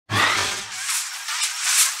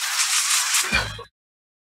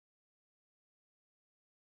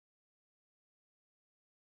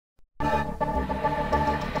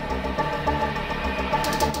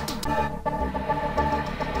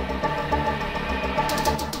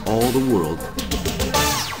all the world.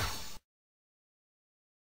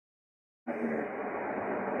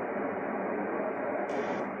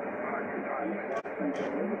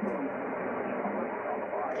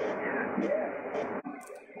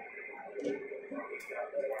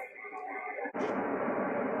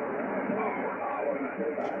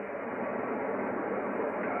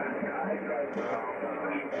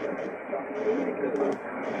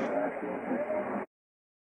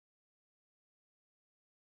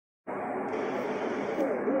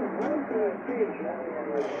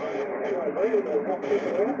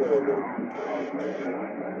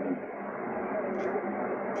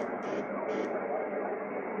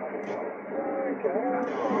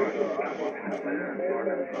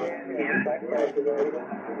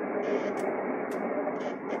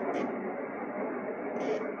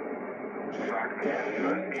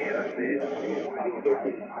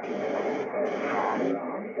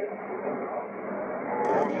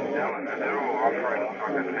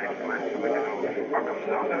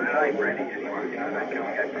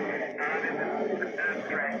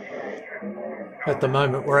 At the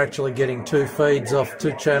moment we're actually getting two feeds off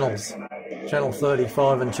two channels, channel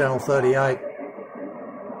 35 and channel 38.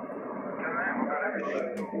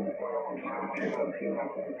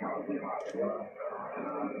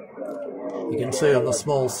 You can see on the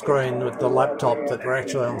small screen with the laptop that we're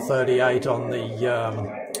actually on 38 on the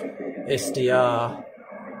SDR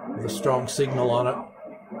with a strong signal on it.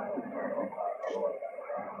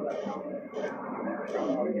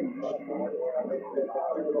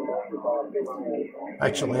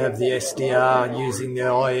 Actually have the SDR using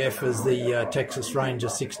the IF as the Texas Ranger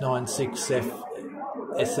 696F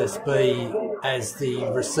SSB as the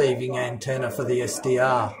receiving antenna for the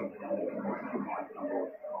SDR.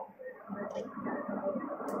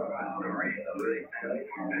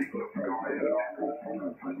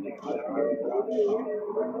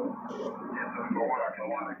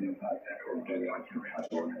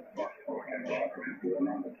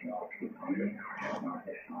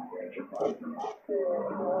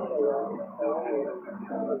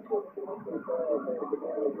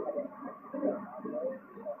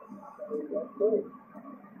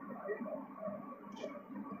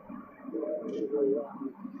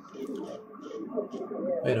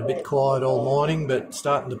 Been a bit quiet all morning, but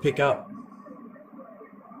starting to pick up.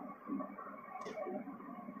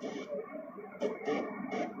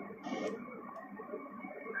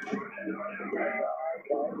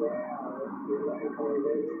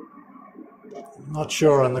 Not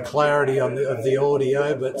sure on the clarity of the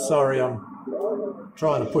audio, but sorry, I'm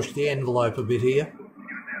trying to push the envelope a bit here.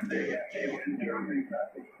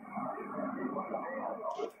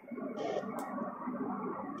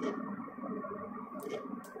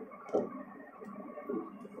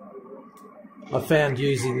 I found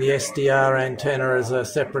using the SDR antenna as a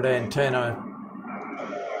separate antenna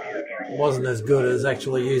wasn't as good as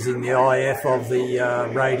actually using the IF of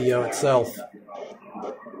the radio itself.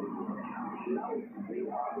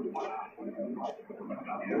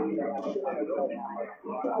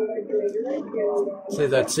 See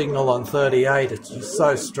that signal on 38, it's just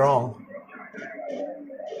so strong.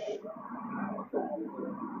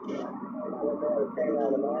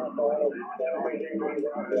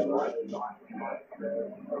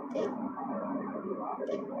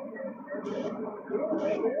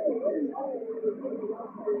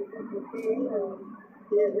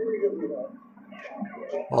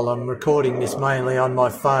 While I'm recording this mainly on my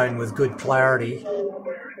phone with good clarity,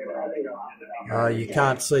 you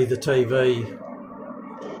can't see the TV,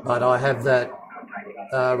 but I have that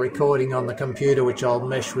recording on the computer which I'll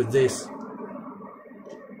mesh with this.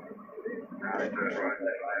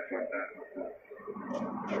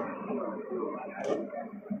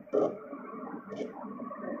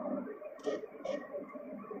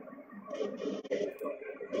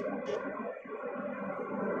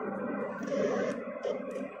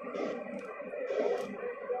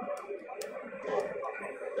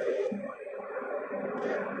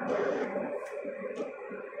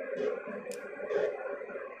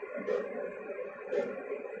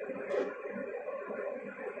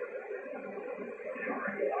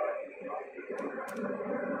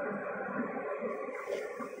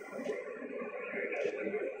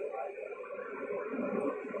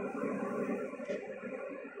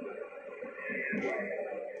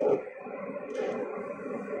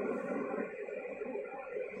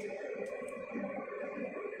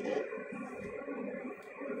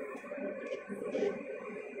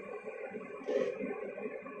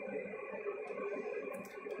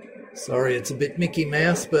 Sorry, it's a bit Mickey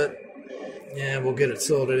Mouse, but yeah, we'll get it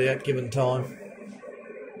sorted out given time.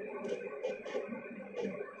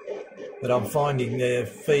 but I'm finding they're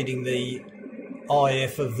feeding the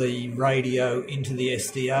IF of the radio into the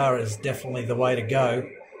SDR is definitely the way to go.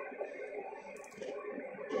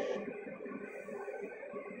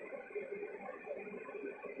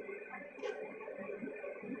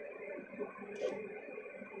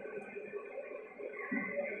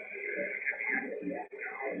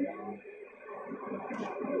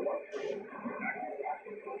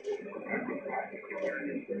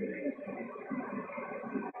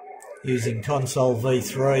 Using console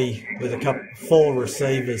V3 with a 4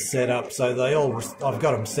 receivers set up, so they all, I've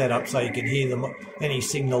got them set up so you can hear them. Any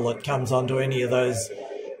signal that comes onto any of those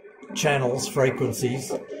channels,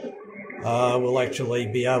 frequencies, will actually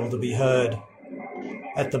be able to be heard.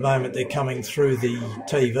 At the moment they're coming through the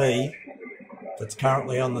TV that's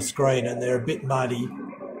currently on the screen, and they're a bit muddy,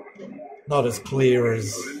 not as clear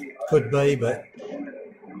as could be, but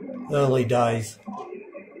early days.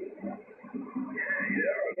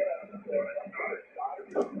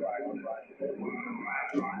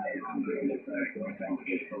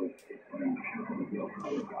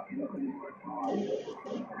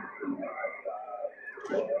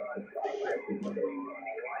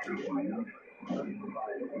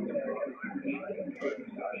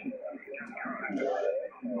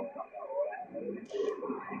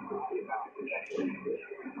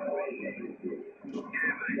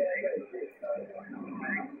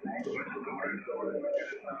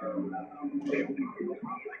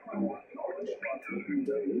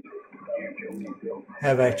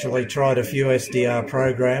 Have actually tried a few SDR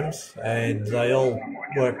programs and they all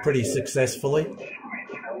work pretty successfully.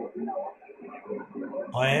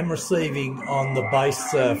 I am receiving on the base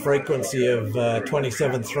frequency of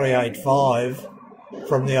 27385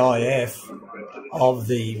 from the IF of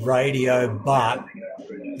the radio, but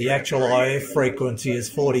the actual IF frequency is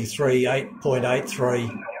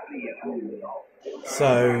 43.83.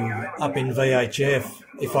 So up in VHF,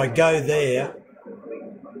 if I go there,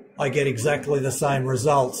 I get exactly the same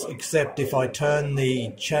results, except if I turn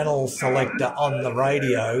the channel selector on the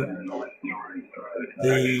radio,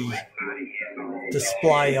 the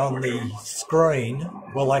display on the screen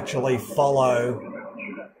will actually follow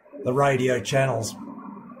the radio channels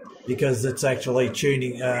because it's actually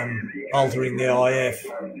tuning, altering the IF.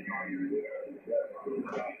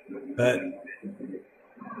 But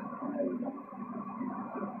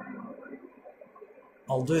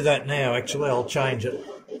I'll do that now, actually. I'll change it.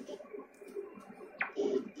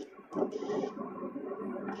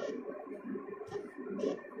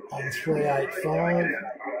 On 385.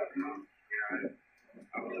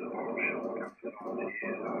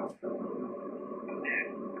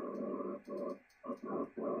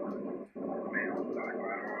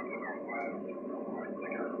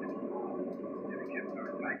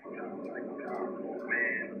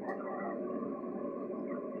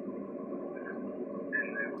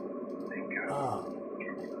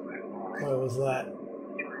 Where was that?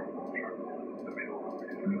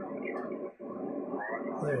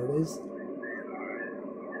 There it is.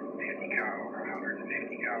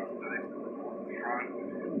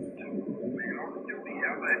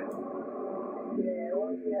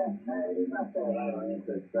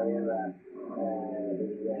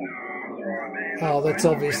 Oh, that's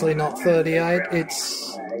obviously not 38.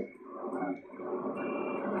 It's...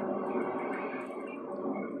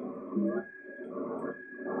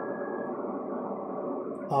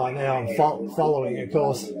 Oh, now I'm following, of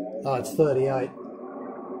course. Oh, it's 38.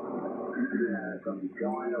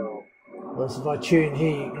 Whereas if I tune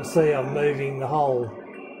here, you can see I'm moving the whole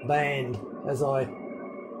band as I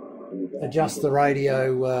adjust the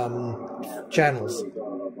radio channels.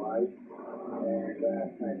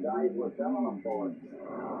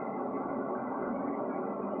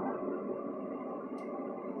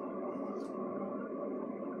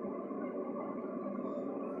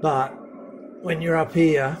 But when you're up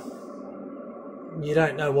here, you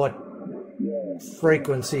don't know what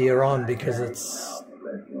frequency you're on because it's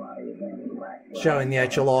showing the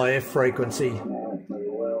actual IF frequency.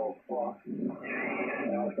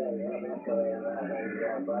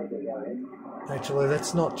 Actually,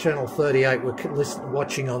 that's not channel 38 we're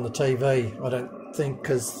watching on the TV, I don't think,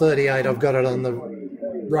 because 38 I've got it on the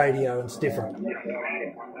radio and it's different.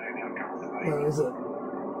 Where is it?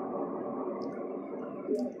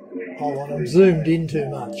 Hold on, I'm zoomed in too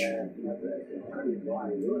much.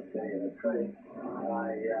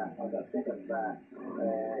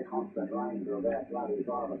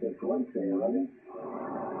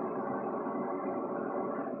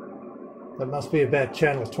 That must be about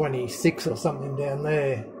channel 26 or something down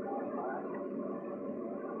there.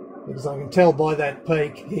 Because I can tell by that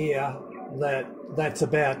peak here that that's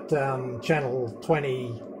about channel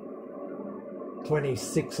 20,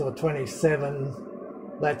 26 or 27.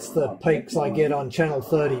 That's the peaks I get on channel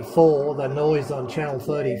 34, the noise on channel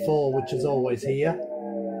 34, which is always here,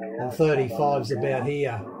 and 35's about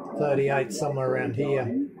here, 38 somewhere around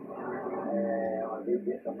here.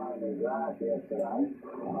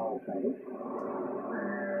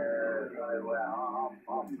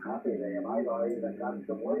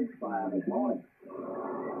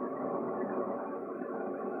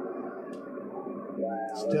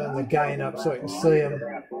 Let's turn the gain up so I can see them.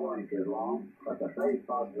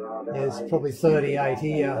 There's probably 38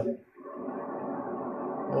 here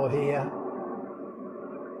or here.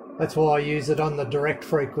 That's why I use it on the direct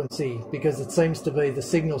frequency, because it seems to be the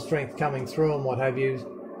signal strength coming through and what have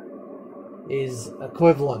you is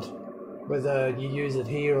equivalent, whether you use it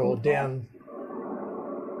here or down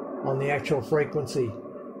on the actual frequency.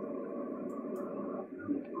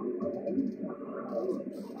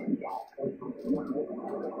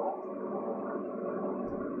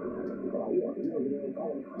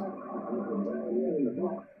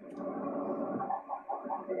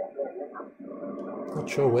 Not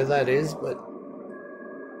sure where that is, but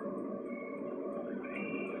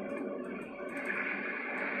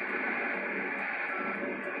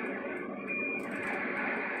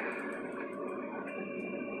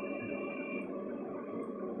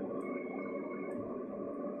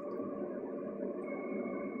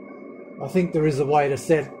I think there is a way to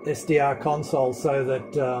set SDR console so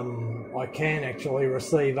that I can actually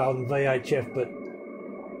receive on VHF, but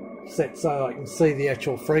set so I can see the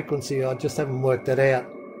actual frequency. I just haven't worked that out,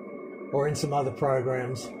 or in some other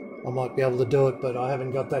programs I might be able to do it, but I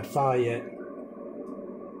haven't got that far yet.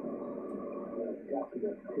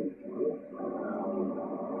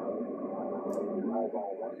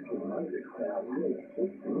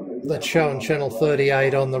 That's showing channel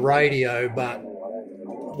 38 on the radio, but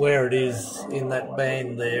where it is in that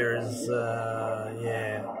band there is,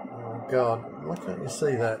 yeah, oh God, why can't you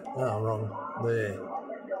see that? Oh, wrong, there.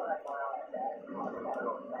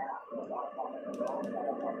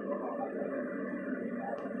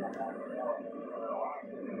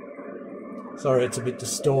 Sorry, it's a bit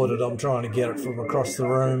distorted. I'm trying to get it from across the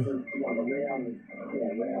room,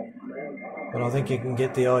 but I think you can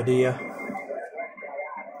get the idea.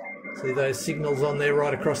 See those signals on there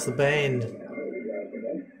right across the band?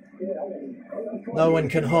 No one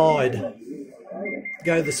can hide.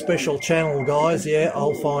 Go the special channel, guys. Yeah,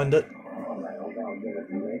 I'll find it.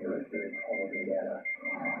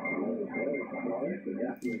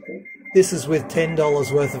 This is with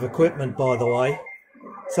 $10 worth of equipment, by the way.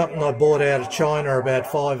 Something I bought out of China about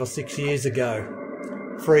 5 or 6 years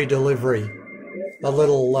ago. Free delivery. A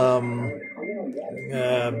little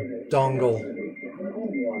dongle,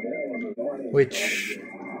 which,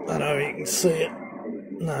 I don't know if you can see it.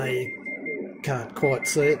 No, you can't quite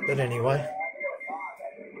see it, but anyway.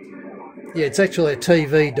 Yeah, it's actually a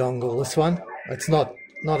TV dongle, this one. It's not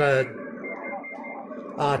a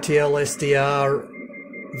RTL SDR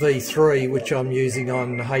V3, which I'm using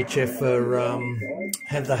on HF for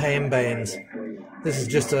have the ham bands. This is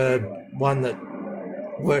just a one that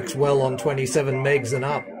works well on 27 megs and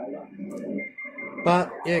up.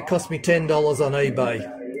 But yeah, it cost me $10 on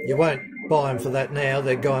eBay. You won't buy them for that now.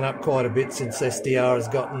 They're gone up quite a bit since SDR has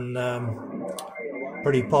gotten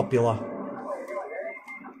pretty popular.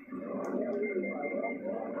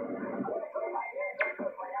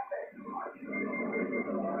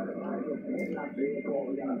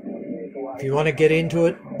 If you want to get into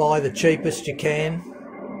it, buy the cheapest you can,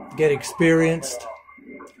 get experienced,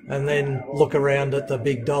 and then look around at the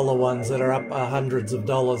big dollar ones that are up hundreds of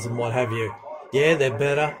dollars and what have you. Yeah, they're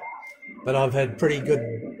better, but I've had pretty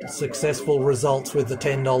good successful results with the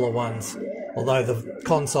 $10 ones. Although the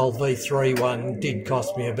console V3 one did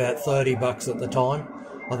cost me about 30 bucks at the time.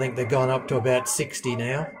 I think they've gone up to about 60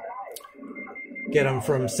 now. Get them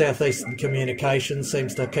from Southeastern Communications,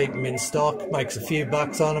 seems to keep them in stock, makes a few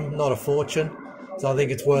bucks on them, not a fortune. So I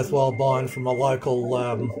think it's worthwhile buying from a local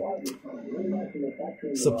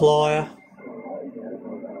supplier.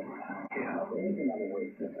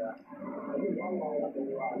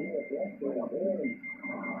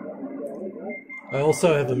 I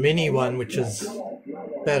also have a mini one which is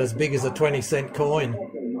about as big as a 20-cent coin.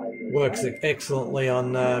 Works excellently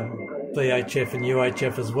on VHF and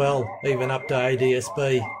UHF as well, even up to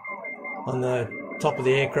ADSB on the top of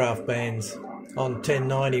the aircraft bands on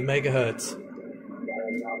 1090 megahertz.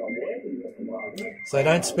 So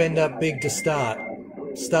don't spend up big to start.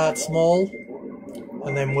 Start small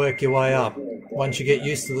and then work your way up. Once you get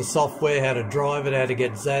used to the software, how to drive it, how to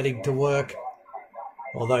get Zadig to work,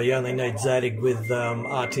 although you only need Zadig with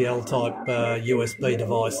RTL type USB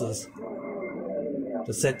devices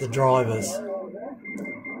to set the drivers.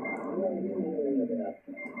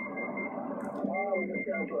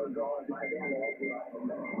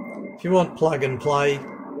 If you want plug and play,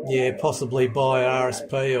 yeah, possibly buy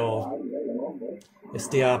RSP or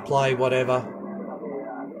SDR Play, whatever.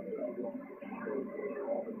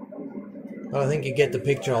 But I think you get the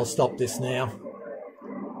picture. I'll stop this now.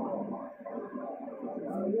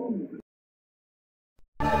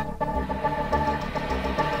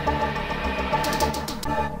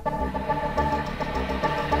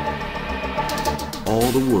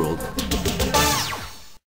 All the world